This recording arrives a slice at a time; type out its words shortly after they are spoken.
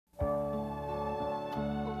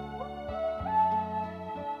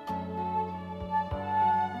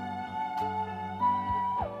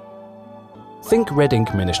Think Red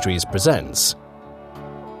Ink Ministries presents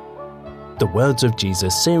The Words of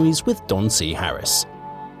Jesus series with Don C. Harris.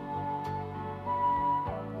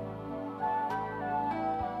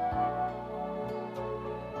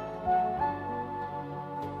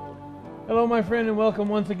 Hello, my friend, and welcome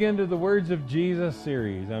once again to the Words of Jesus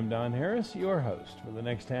series. I'm Don Harris, your host for the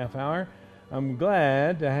next half hour. I'm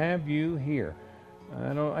glad to have you here.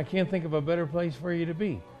 I can't think of a better place for you to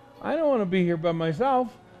be. I don't want to be here by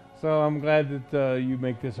myself, so I'm glad that you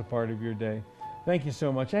make this a part of your day. Thank you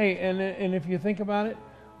so much. Hey, and if you think about it,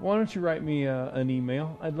 why don't you write me an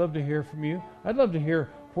email? I'd love to hear from you. I'd love to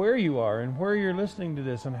hear where you are and where you're listening to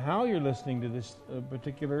this and how you're listening to this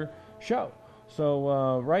particular show.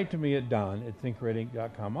 So write to me at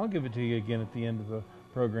don@thinkredink.com. I'll give it to you again at the end of the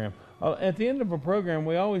program. At the end of a program,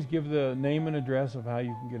 we always give the name and address of how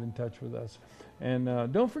you can get in touch with us. And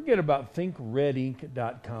don't forget about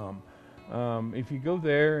thinkredink.com. If you go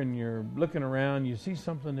there and you're looking around, you see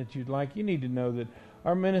something that you'd like, you need to know that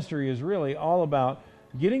our ministry is really all about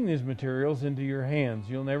getting these materials into your hands.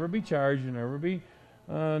 You'll never be charged. You'll never be,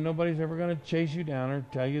 nobody's ever going to chase you down or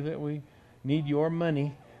tell you that we need your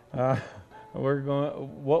money.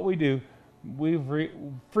 What we do,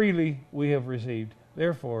 freely we have received.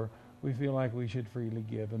 Therefore, we feel like we should freely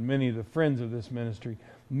give. And many of the friends of this ministry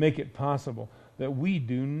make it possible that we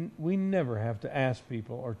never have to ask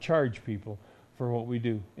people or charge people for what we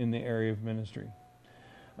do in the area of ministry.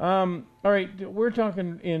 All right, we're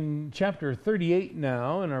talking in chapter 38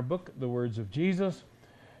 now in our book, The Words of Jesus.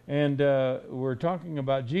 And we're talking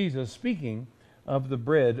about Jesus speaking of the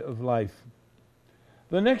bread of life.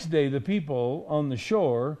 The next day, the people on the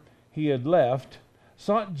shore he had left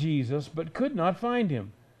sought Jesus, but could not find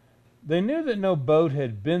him. They knew that no boat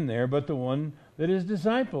had been there but the one that his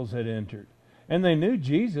disciples had entered. And they knew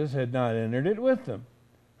Jesus had not entered it with them.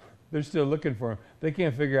 They're still looking for him. They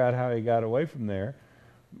can't figure out how he got away from there.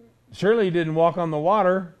 Surely he didn't walk on the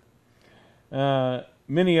water.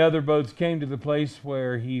 Many other boats came to the place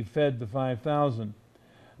where he fed the 5,000.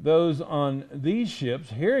 Those on these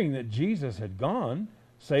ships, hearing that Jesus had gone,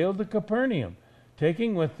 sailed to Capernaum,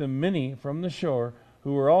 taking with them many from the shore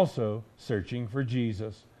who were also searching for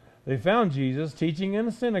Jesus. They found Jesus teaching in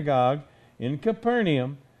a synagogue in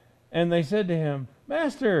Capernaum, and they said to him,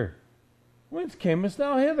 Master, whence camest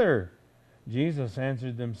thou hither? Jesus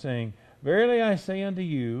answered them, saying, Verily I say unto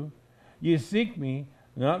you, ye seek me,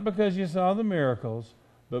 not because ye saw the miracles,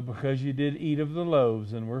 but because ye did eat of the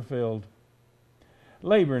loaves and were filled.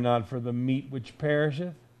 Labor not for the meat which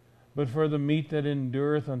perisheth, but for the meat that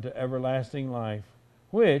endureth unto everlasting life,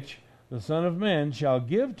 which the Son of Man shall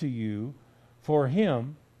give to you, for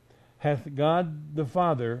him hath God the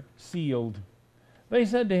Father sealed. They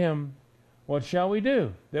said to him, What shall we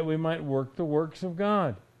do, that we might work the works of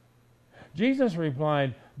God? Jesus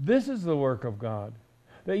replied, This is the work of God,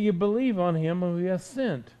 that ye believe on him who he hath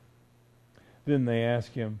sent. Then they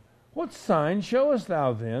asked him, What sign showest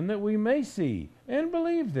thou then, that we may see and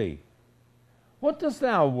believe thee? What dost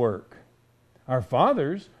thou work? Our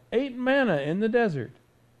fathers ate manna in the desert,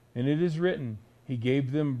 and it is written, He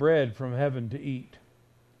gave them bread from heaven to eat.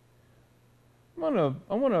 I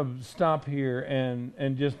want to stop here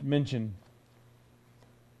and just mention,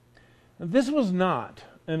 this was not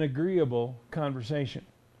an agreeable conversation.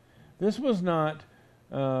 This was not,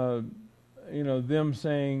 them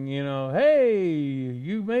saying, hey,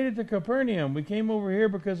 you made it to Capernaum. We came over here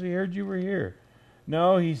because we heard you were here.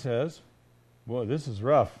 No, he says, boy, this is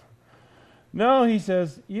rough. No, he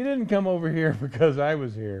says, you didn't come over here because I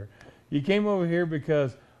was here. You came over here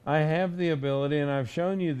because I have the ability and I've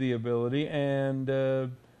shown you the ability, and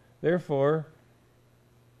therefore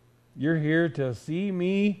you're here to see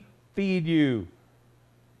me feed you.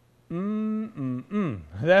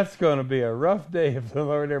 That's going to be a rough day if the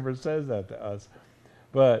Lord ever says that to us.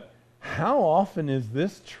 But how often is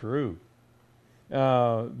this true?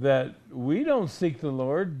 That we don't seek the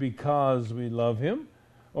Lord because we love him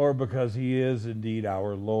or because he is indeed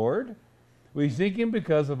our Lord. We seek him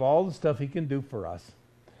because of all the stuff he can do for us.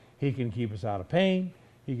 He can keep us out of pain.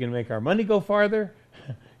 He can make our money go farther.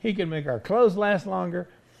 He can make our clothes last longer.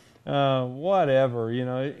 Whatever,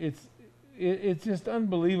 it's just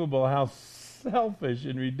unbelievable how selfish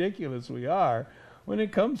and ridiculous we are when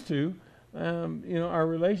it comes to, our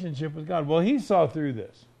relationship with God. Well, he saw through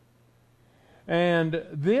this. And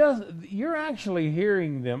this, you're actually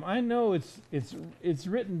hearing them. I know it's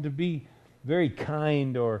written to be very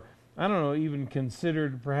kind, or I don't know, even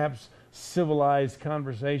considered perhaps civilized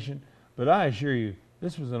conversation, but I assure you,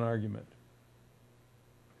 this was an argument.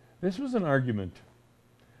 This was an argument.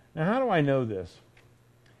 Now, how do I know this?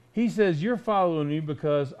 He says, you're following me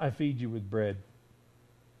because I feed you with bread.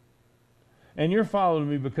 And you're following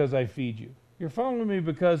me because I feed you. You're following me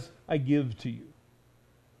because I give to you.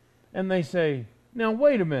 And they say, now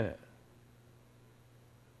wait a minute.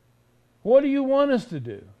 What do you want us to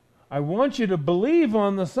do? I want you to believe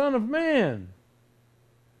on the Son of Man.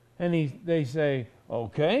 And they say,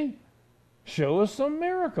 okay, show us some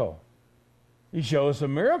miracle. You show us a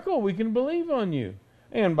miracle, we can believe on you.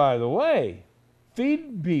 And by the way,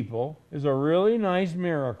 feeding people is a really nice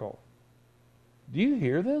miracle. Do you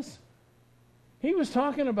hear this? He was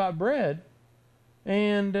talking about bread,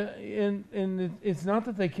 and it's not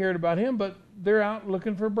that they cared about him, but they're out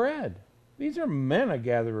looking for bread. These are manna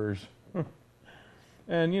gatherers.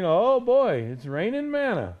 And, oh boy, it's raining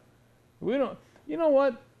manna. We don't, you know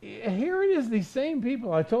what? Here it is, these same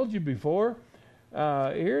people I told you before.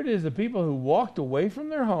 Here it is, the people who walked away from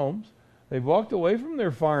their homes. They've walked away from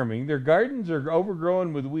their farming. Their gardens are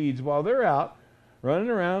overgrown with weeds while they're out running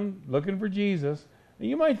around looking for Jesus. And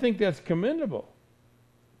you might think that's commendable.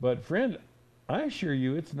 But friend, I assure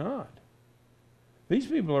you it's not. These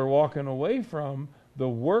people are walking away from the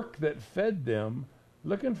work that fed them,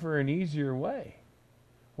 looking for an easier way.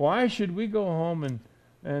 Why should we go home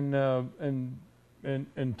and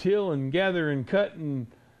till and gather and cut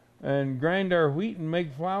and grind our wheat and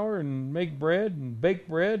make flour and make bread and bake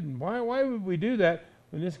bread? And why would we do that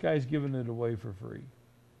when this guy's giving it away for free?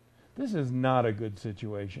 This is not a good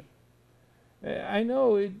situation. I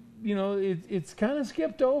know it's kind of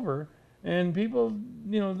skipped over, and people,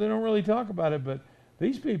 they don't really talk about it, but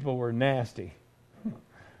these people were nasty.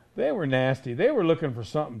 They were nasty. They were looking for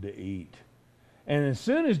something to eat. And as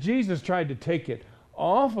soon as Jesus tried to take it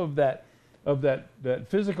off of that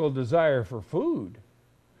physical desire for food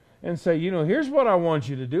and say, here's what I want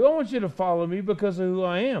you to do. I want you to follow me because of who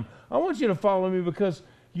I am. I want you to follow me because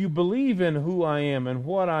you believe in who I am and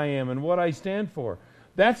what I stand for.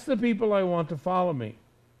 That's the people I want to follow me.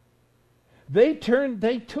 They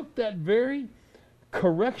took that very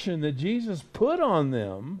correction that Jesus put on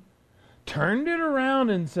them, turned it around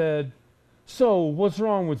and said, so what's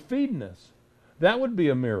wrong with feeding us? That would be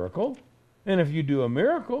a miracle. And if you do a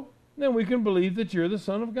miracle, then we can believe that you're the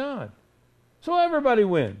Son of God. So everybody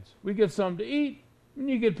wins. We get something to eat, and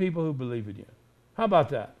you get people who believe in you. How about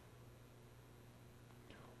that?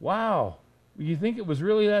 Wow. You think it was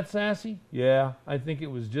really that sassy? Yeah, I think it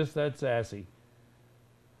was just that sassy.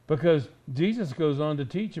 Because Jesus goes on to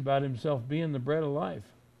teach about himself being the bread of life.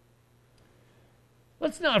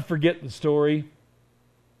 Let's not forget the story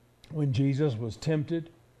when Jesus was tempted.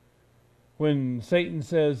 When Satan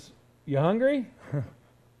says, "You hungry?"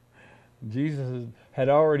 Jesus had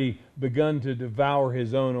already begun to devour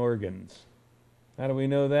his own organs. How do we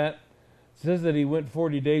know that? It says that he went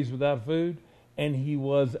 40 days without food, and he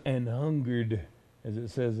was an hungered, as it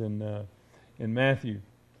says in Matthew.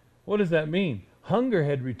 What does that mean? Hunger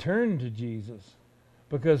had returned to Jesus,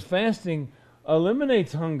 because fasting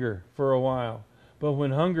eliminates hunger for a while. But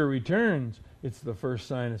when hunger returns, it's the first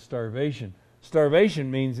sign of starvation.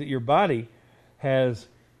 Starvation means that your body has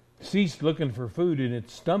ceased looking for food in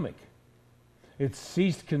its stomach. It's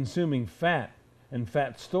ceased consuming fat and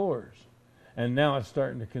fat stores, and now it's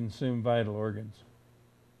starting to consume vital organs.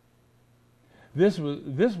 This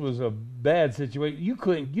was a bad situation. You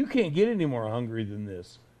can't get any more hungry than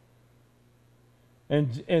this.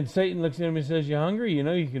 And Satan looks at him and says, "You hungry? You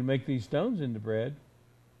know you can make these stones into bread."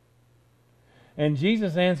 And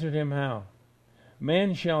Jesus answered him how?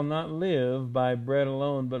 "Man shall not live by bread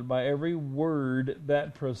alone, but by every word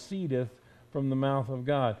that proceedeth from the mouth of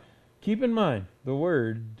God." Keep in mind the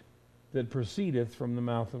word that proceedeth from the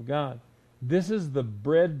mouth of God. This is the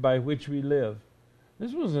bread by which we live.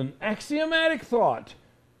 This was an axiomatic thought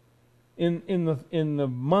in the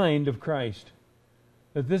mind of Christ,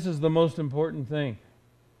 that this is the most important thing.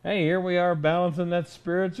 Hey, here we are balancing that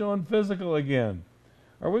spiritual and physical again.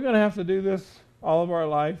 Are we going to have to do this all of our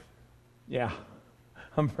life? Yeah,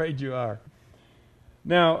 I'm afraid you are.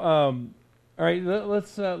 Now, all right,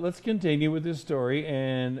 let's continue with this story,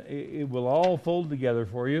 and it will all fold together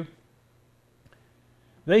for you.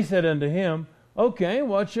 They said unto him, "Okay,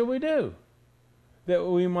 what shall we do, that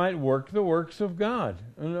we might work the works of God?"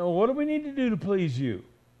 And what do we need to do to please you?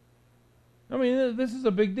 I mean, this is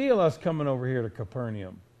a big deal, us coming over here to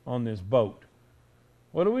Capernaum on this boat.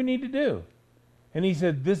 What do we need to do? And he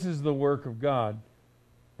said, "This is the work of God,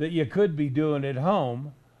 that you could be doing at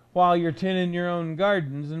home while you're tending your own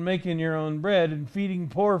gardens and making your own bread and feeding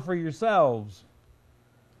poor for yourselves.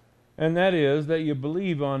 And that is that you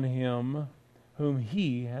believe on him whom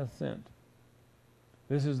he hath sent."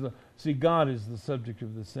 God is the subject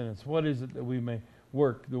of the sentence. What is it that we may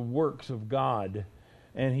work? The works of God.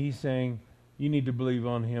 And he's saying, you need to believe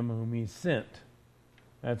on him whom he sent.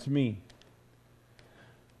 That's me.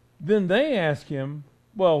 Then they ask him,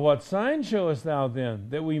 well, what sign showest thou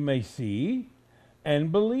then, that we may see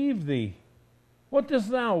and believe thee? What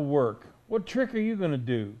dost thou work? What trick are you going to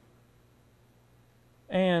do?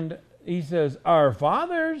 And he says, our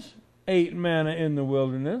fathers ate manna in the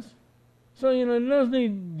wilderness. So,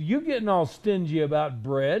 you getting all stingy about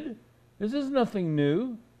bread. This is nothing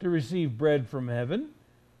new to receive bread from heaven.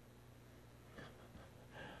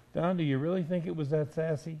 Don, do you really think it was that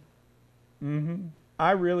sassy?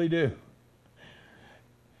 I really do.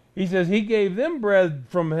 He says, he gave them bread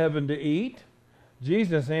from heaven to eat.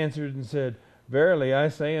 Jesus answered and said, verily I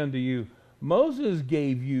say unto you, Moses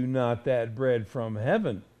gave you not that bread from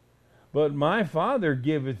heaven, but my Father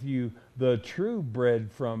giveth you the true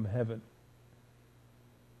bread from heaven.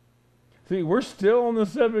 See, we're still on the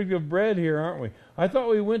subject of bread here, aren't we? I thought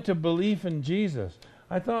we went to belief in Jesus.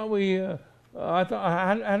 How did we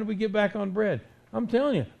get back on bread? I'm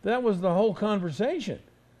telling you, that was the whole conversation.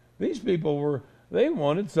 These people they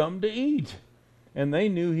wanted something to eat, and they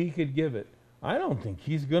knew he could give it. I don't think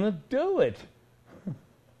he's going to do it.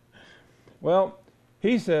 Well,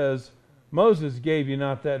 he says, Moses gave you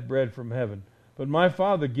not that bread from heaven, but my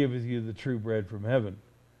Father giveth you the true bread from heaven.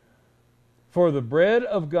 For the bread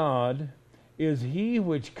of God is he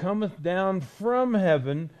which cometh down from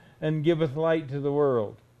heaven and giveth light to the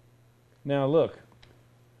world. Now look,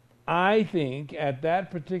 I think at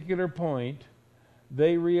that particular point,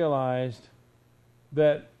 they realized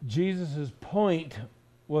that Jesus' point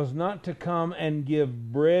was not to come and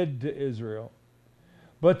give bread to Israel,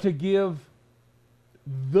 but to give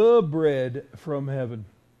the bread from heaven,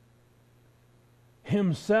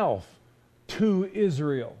 himself to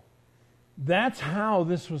Israel. That's how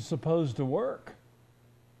this was supposed to work.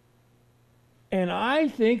 And I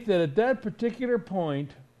think that at that particular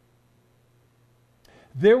point,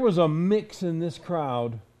 there was a mix in this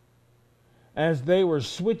crowd as they were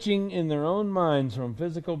switching in their own minds from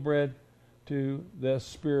physical bread to the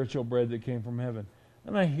spiritual bread that came from heaven.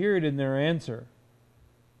 And I hear it in their answer.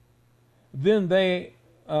 Then they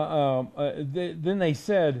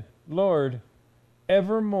said, Lord,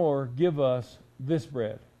 evermore give us this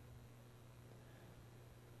bread.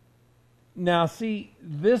 Now see,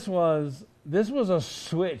 this was a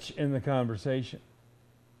switch in the conversation.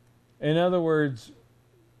 In other words,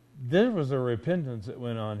 there was a repentance that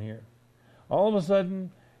went on here. All of a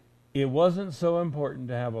sudden, it wasn't so important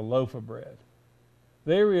to have a loaf of bread.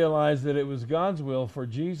 They realized that it was God's will for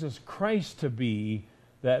Jesus Christ to be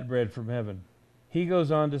that bread from heaven.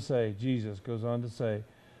 Jesus goes on to say,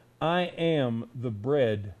 I am the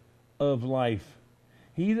bread of life.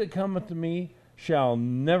 He that cometh to me shall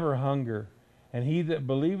never hunger, and he that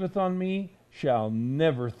believeth on me shall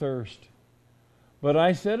never thirst. But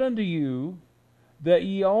I said unto you, that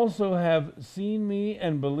ye also have seen me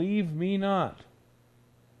and believe me not.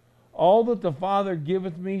 All that the Father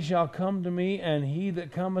giveth me shall come to me, and he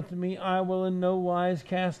that cometh to me I will in no wise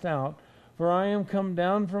cast out. For I am come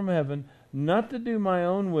down from heaven, not to do my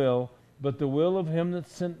own will, but the will of him that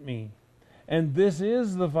sent me. And this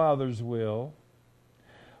is the Father's will,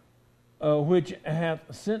 which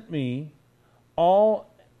hath sent me,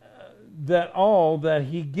 all that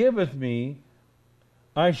he giveth me,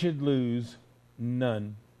 I should lose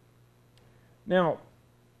none. Now,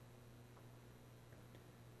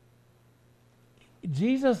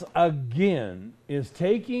 Jesus again is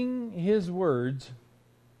taking his words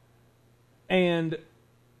and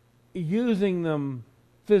using them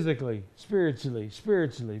physically, spiritually,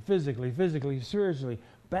 physically, spiritually,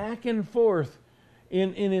 back and forth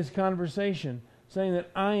in his conversation, saying that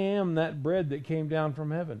I am that bread that came down from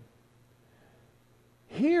heaven.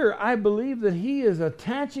 Here, I believe that he is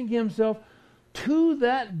attaching himself to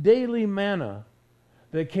that daily manna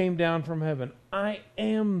that came down from heaven. I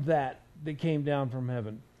am that came down from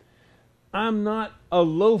heaven. I'm not a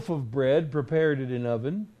loaf of bread prepared in an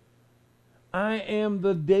oven. I am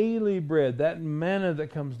the daily bread, that manna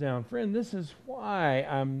that comes down. Friend, this is why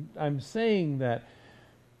I'm saying that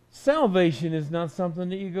salvation is not something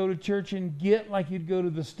that you go to church and get like you'd go to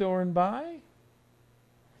the store and buy.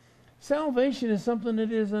 Salvation is something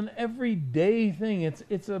that is an everyday thing.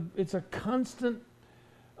 It's a constant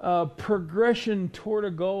progression toward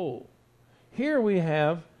a goal. Here we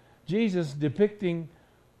have Jesus depicting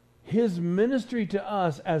his ministry to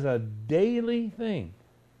us as a daily thing.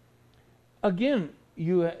 Again,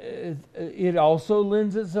 it also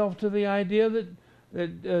lends itself to the idea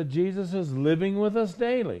that Jesus is living with us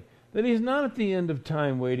daily. That he's not at the end of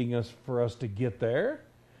time waiting for us to get there.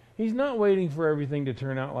 He's not waiting for everything to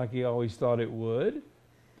turn out like he always thought it would.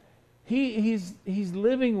 He's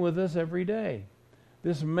living with us every day.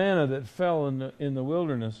 This manna that fell in the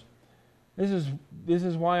wilderness This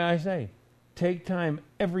is why I say, take time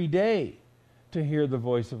every day to hear the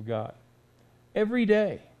voice of God. Every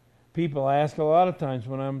day. People ask a lot of times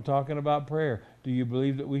when I'm talking about prayer, do you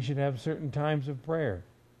believe that we should have certain times of prayer?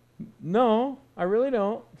 No, I really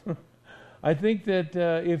don't. I think that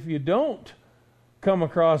if you don't come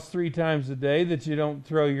across 3 times a day, that you don't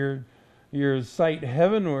throw your sight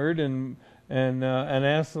heavenward and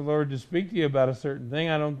ask the Lord to speak to you about a certain thing.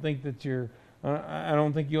 I don't think that I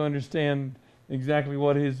don't think you understand exactly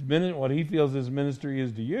what he feels his ministry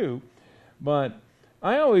is to you. But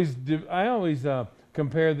I always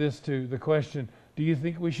compare this to the question: do you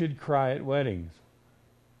think we should cry at weddings?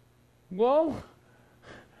 Well,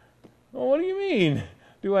 what do you mean?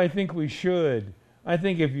 Do I think we should? I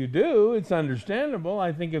think if you do, it's understandable.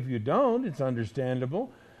 I think if you don't, it's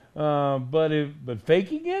understandable. But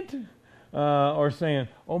faking it, or saying,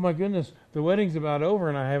 "Oh my goodness, the wedding's about over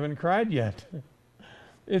and I haven't cried yet,"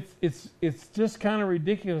 it's just kind of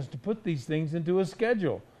ridiculous to put these things into a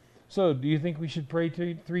schedule. So, do you think we should pray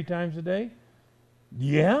 3 times a day?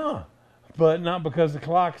 Yeah, but not because the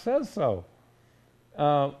clock says so.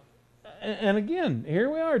 And again, here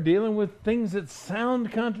we are dealing with things that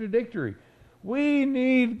sound contradictory. We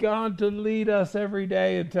need God to lead us every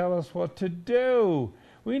day and tell us what to do.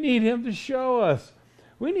 We need Him to show us.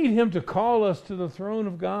 We need Him to call us to the throne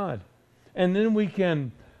of God. And then we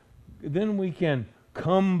can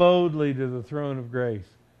come boldly to the throne of grace.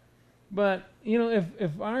 But,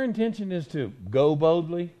 if our intention is to go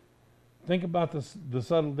boldly, think about the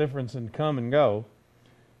subtle difference in come and go.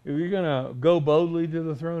 If you're going to go boldly to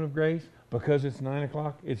the throne of grace because it's 9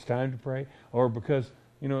 o'clock, it's time to pray, or because,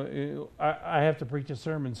 I have to preach a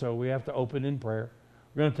sermon, so we have to open in prayer.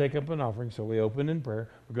 We're going to take up an offering, so we open in prayer.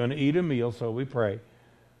 We're going to eat a meal, so we pray.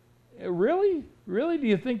 Really? Really? Do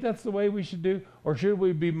you think that's the way we should do? Or should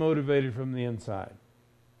we be motivated from the inside?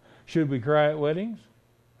 Should we cry at weddings?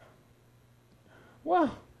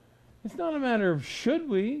 Well, it's not a matter of should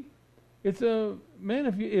we. It's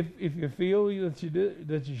if you feel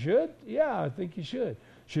that you should, yeah, I think you should.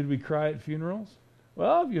 Should we cry at funerals?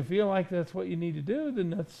 Well, if you feel like that's what you need to do,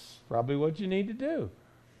 then that's probably what you need to do.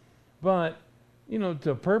 But,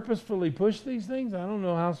 to purposefully push these things, I don't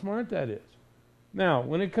know how smart that is. Now,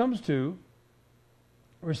 when it comes to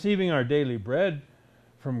receiving our daily bread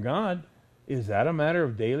from God, is that a matter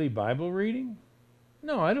of daily Bible reading?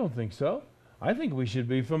 No, I don't think so. I think we should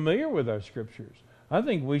be familiar with our scriptures. I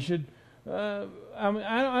think we should... I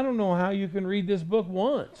don't know how you can read this book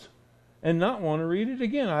once and not want to read it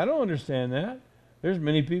again. I don't understand that. There's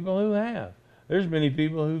many people who have. There's many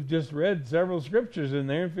people who've just read several scriptures in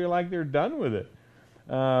there and feel like they're done with it.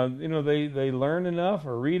 They learn enough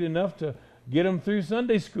or read enough to get them through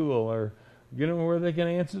Sunday school, or get them where they can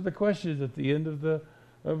answer the questions at the end of the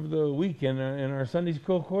week in our Sunday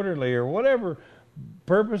school quarterly, or whatever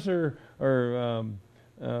purpose or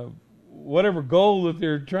whatever goal that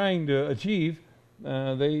they're trying to achieve.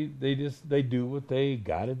 They do what they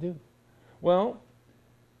got to do. Well,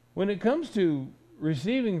 when it comes to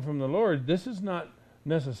receiving from the Lord, this is not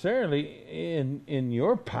necessarily in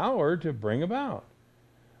your power to bring about.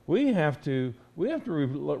 We have to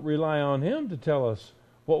rely on Him to tell us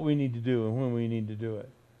what we need to do and when we need to do it.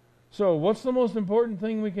 So what's the most important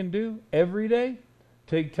thing we can do every day?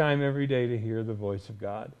 Take time every day to hear the voice of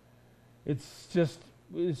God. It's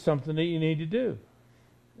something that you need to do.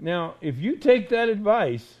 Now, if you take that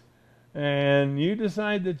advice and you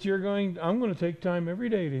decide that I'm going to take time every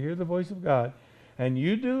day to hear the voice of God, and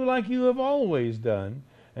you do like you have always done,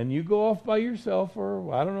 and you go off by yourself,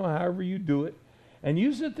 or I don't know, however you do it, and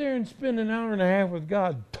you sit there and spend an hour and a half with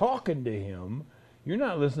God talking to Him, you're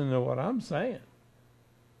not listening to what I'm saying.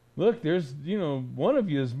 Look, there's, one of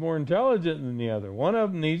you is more intelligent than the other. One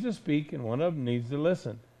of them needs to speak, and one of them needs to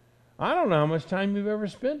listen. I don't know how much time you've ever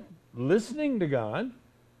spent listening to God.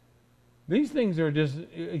 These things are just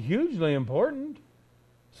hugely important.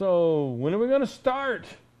 So when are we going to start?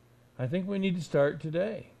 I think we need to start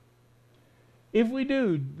today. If we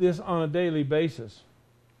do this on a daily basis,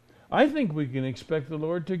 I think we can expect the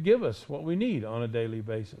Lord to give us what we need on a daily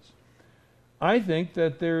basis. I think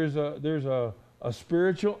that there's a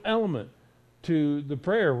spiritual element to the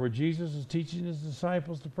prayer where Jesus is teaching His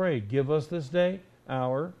disciples to pray. Give us this day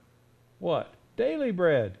our what? Daily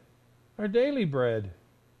bread. Our daily bread.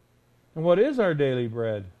 And what is our daily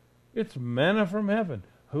bread? It's manna from heaven.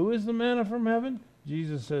 Who is the manna from heaven?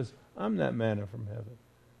 Jesus says, I'm that manna from heaven.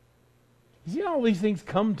 You see how all these things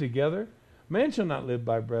come together? Man shall not live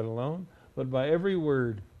by bread alone, but by every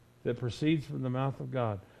word that proceeds from the mouth of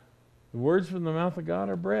God. The words from the mouth of God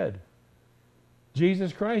are bread.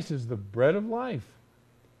 Jesus Christ is the bread of life.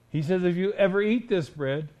 He says, if you ever eat this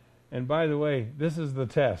bread And by the way, this is the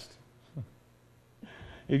test.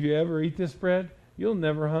 If you ever eat this bread, you'll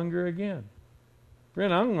never hunger again.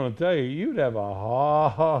 Friend, I'm going to tell you, you'd have a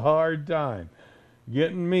hard time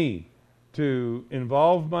getting me to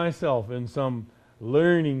involve myself in some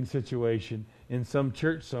learning situation in some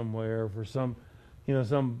church somewhere for some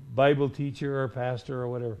Bible teacher or pastor or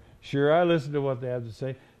whatever. Sure, I listen to what they have to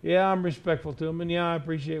say. Yeah, I'm respectful to them, and yeah, I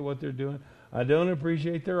appreciate what they're doing. I don't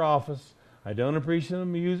appreciate their office. I don't appreciate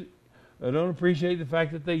the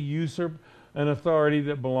fact that they usurp an authority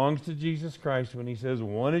that belongs to Jesus Christ when he says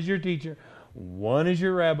one is your teacher, one is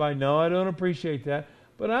your rabbi. No, I don't appreciate that.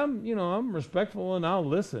 But I'm respectful and I'll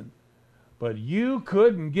listen. But you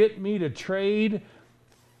couldn't get me to trade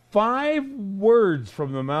 5 words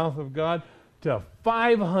from the mouth of God to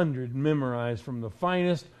 500 memorized from the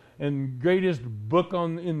finest and greatest book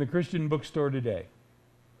in the Christian bookstore today.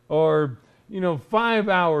 Or 5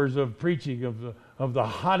 hours of preaching of the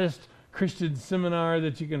hottest Christian seminar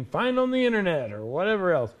that you can find on the internet or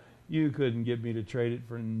whatever else. You couldn't get me to trade it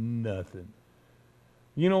for nothing.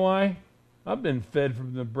 You know why? I've been fed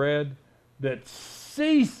from the bread that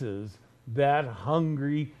ceases that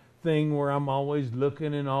hungry thing where I'm always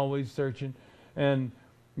looking and always searching. And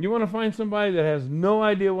you want to find somebody that has no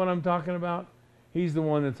idea what I'm talking about? He's the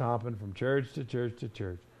one that's hopping from church to church to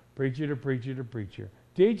church, preacher to preacher to preacher,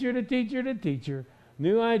 teacher to teacher to teacher,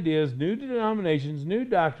 new ideas, new denominations, new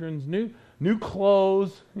doctrines, new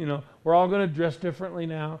clothes. We're all going to dress differently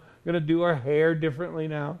now, going to do our hair differently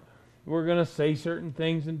now. We're going to say certain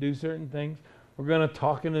things and do certain things. We're going to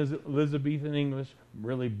talk in Elizabethan English,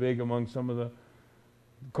 really big among some of the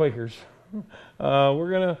Quakers.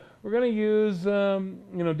 We're gonna use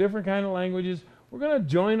different kind of languages. We're gonna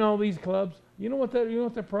join all these clubs. You know what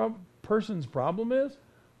the person's problem is?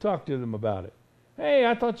 Talk to them about it. Hey,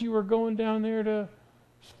 I thought you were going down there to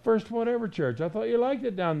First Whatever Church. I thought you liked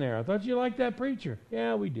it down there. I thought you liked that preacher.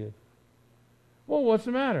 Yeah, we did. Well, what's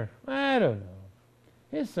the matter? I don't know.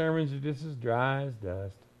 His sermons are just as dry as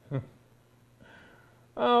dust.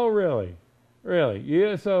 Oh, really? Really?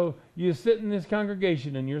 Yeah, so you sit in this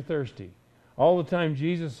congregation and you're thirsty. All the time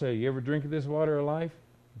Jesus said, you ever drink of this water of life?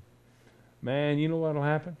 Man, you know what will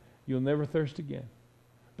happen? You'll never thirst again.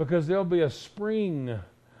 Because there'll be a spring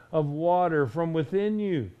of water from within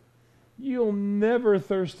you. You'll never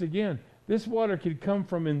thirst again. This water could come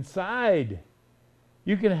from inside.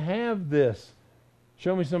 You can have this.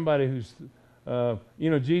 Show me somebody who's,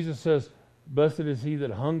 Jesus says, blessed is he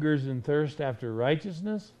that hungers and thirsts after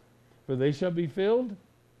righteousness, for they shall be filled.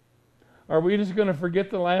 Are we just going to forget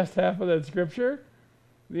the last half of that scripture?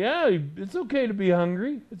 Yeah, it's okay to be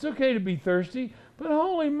hungry. It's okay to be thirsty. But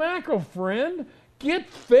holy mackerel, friend, get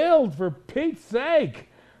filled for Pete's sake.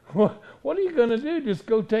 What are you going to do? Just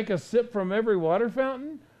go take a sip from every water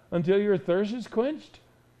fountain until your thirst is quenched?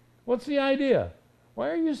 What's the idea? Why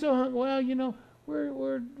are you so hungry?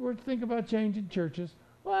 Well, we're thinking about changing churches.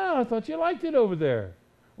 Well, I thought you liked it over there.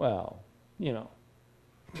 Well,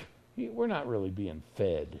 we're not really being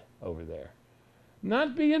fed over there.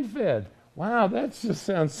 Not being fed. Wow, that just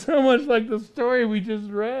sounds so much like the story we just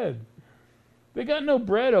read. They got no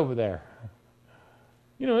bread over there.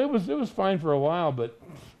 It was fine for a while, but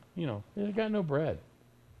they got no bread.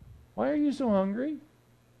 Why are you so hungry?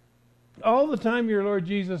 All the time your Lord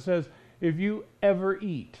Jesus says, if you ever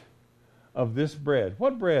eat of this bread.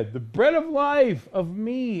 What bread? The bread of life of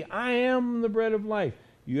me. I am the bread of life.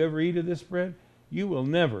 You ever eat of this bread? You will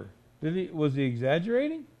never. Was he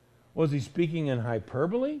exaggerating? Was he speaking in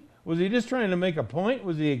hyperbole? Was he just trying to make a point?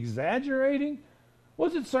 Was he exaggerating?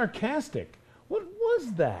 Was it sarcastic? What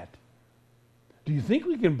was that? Do you think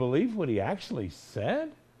we can believe what he actually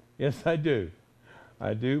said? Yes, I do.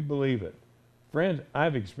 I do believe it. Friend,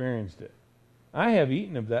 I've experienced it. I have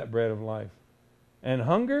eaten of that bread of life. And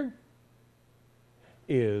hunger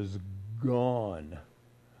is gone.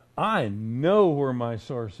 I know where my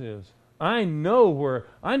source is. I know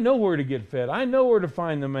where to get fed. I know where to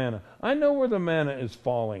find the manna. I know where the manna is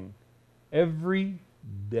falling every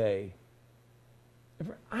day.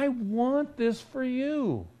 I want this for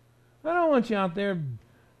you. I don't want you out there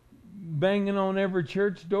banging on every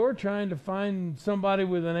church door trying to find somebody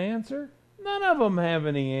with an answer. None of them have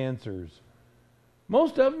any answers.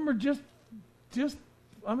 Most of them are just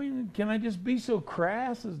can I just be so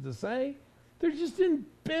crass as to say? They're just in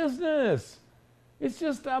business. It's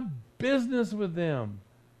just a business with them.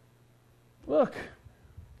 Look,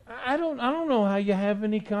 I don't know how you have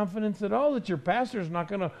any confidence at all that your pastor's not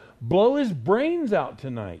going to blow his brains out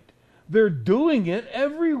tonight. They're doing it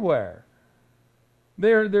everywhere.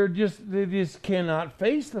 They just cannot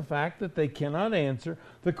face the fact that they cannot answer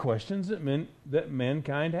the questions that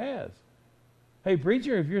mankind has. Hey,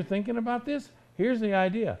 preacher, if you're thinking about this, here's the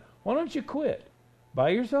idea. Why don't you quit? Buy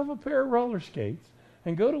yourself a pair of roller skates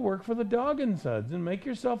and go to work for the Dog and Suds and make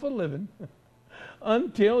yourself a living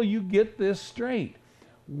until you get this straight.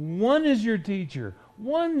 One is your teacher.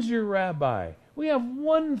 One's your rabbi. We have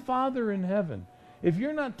one Father in heaven. If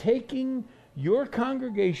you're not taking your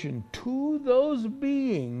congregation to those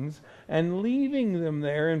beings and leaving them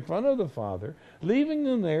there in front of the Father, leaving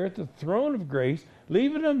them there at the throne of grace,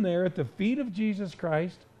 leaving them there at the feet of Jesus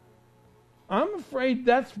Christ, I'm afraid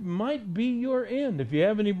that might be your end. If you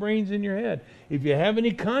have any brains in your head, if you have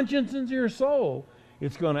any conscience in your soul,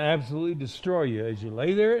 it's going to absolutely destroy you as you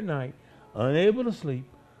lay there at night, unable to sleep,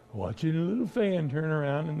 watching a little fan turn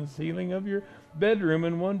around in the ceiling of your bedroom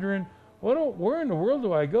and wondering, where in the world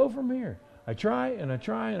do I go from here? I try and I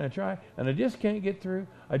try and I try, and I just can't get through.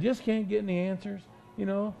 I just can't get any answers. You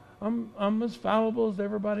know, I'm as fallible as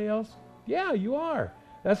everybody else. Yeah, you are.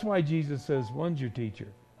 That's why Jesus says, one's your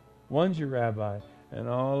teacher, one's your rabbi, and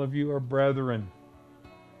all of you are brethren.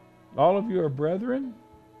 All of you are brethren?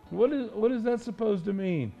 What is that supposed to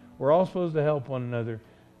mean? We're all supposed to help one another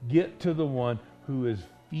get to the one who is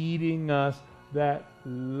feeding us that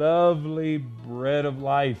lovely bread of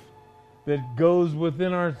life that goes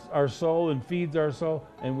within our soul and feeds our soul,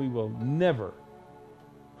 and we will never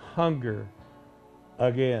hunger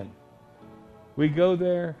again. We go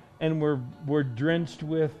there and we're drenched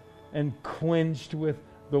with and quenched with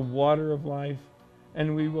the water of life,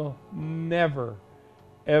 and we will never,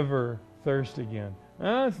 ever thirst again.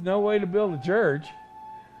 It's no way to build a church,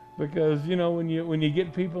 because, you know, when you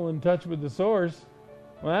get people in touch with the source,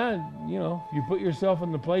 well, you know, you put yourself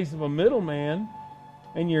in the place of a middleman,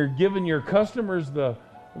 and you're giving your customers the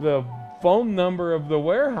phone number of the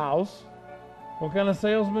warehouse, what kind of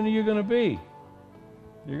salesman are you going to be?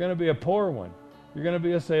 You're going to be a poor one. You're going to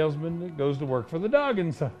be a salesman that goes to work for the Dog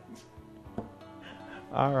and Sons.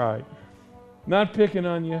 All right. Not picking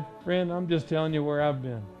on you, friend. I'm just telling you where I've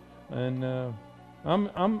been. And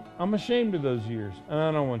I'm ashamed of those years, and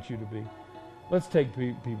I don't want you to be. Let's take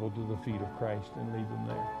people to the feet of Christ and leave them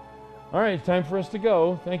there. All right, it's time for us to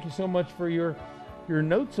go. Thank you so much for your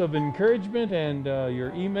notes of encouragement and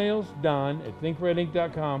your emails. Don at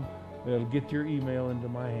thinkredinc.com. That'll get your email into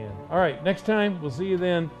my hand. All right, next time, we'll see you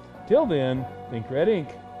then. Till then, Think Red Ink.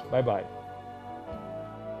 Bye-bye.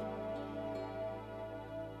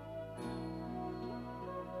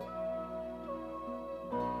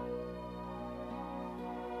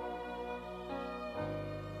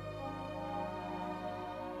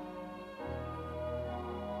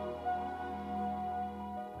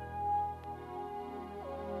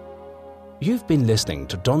 You've been listening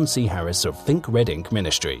to Don C. Harris of Think Red Ink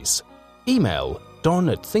Ministries. Email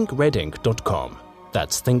don@thinkredink.com.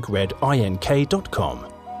 That's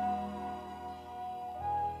thinkredink.com.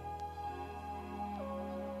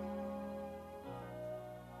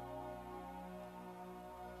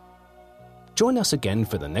 Join us again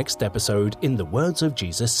for the next episode in the Words of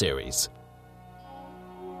Jesus series.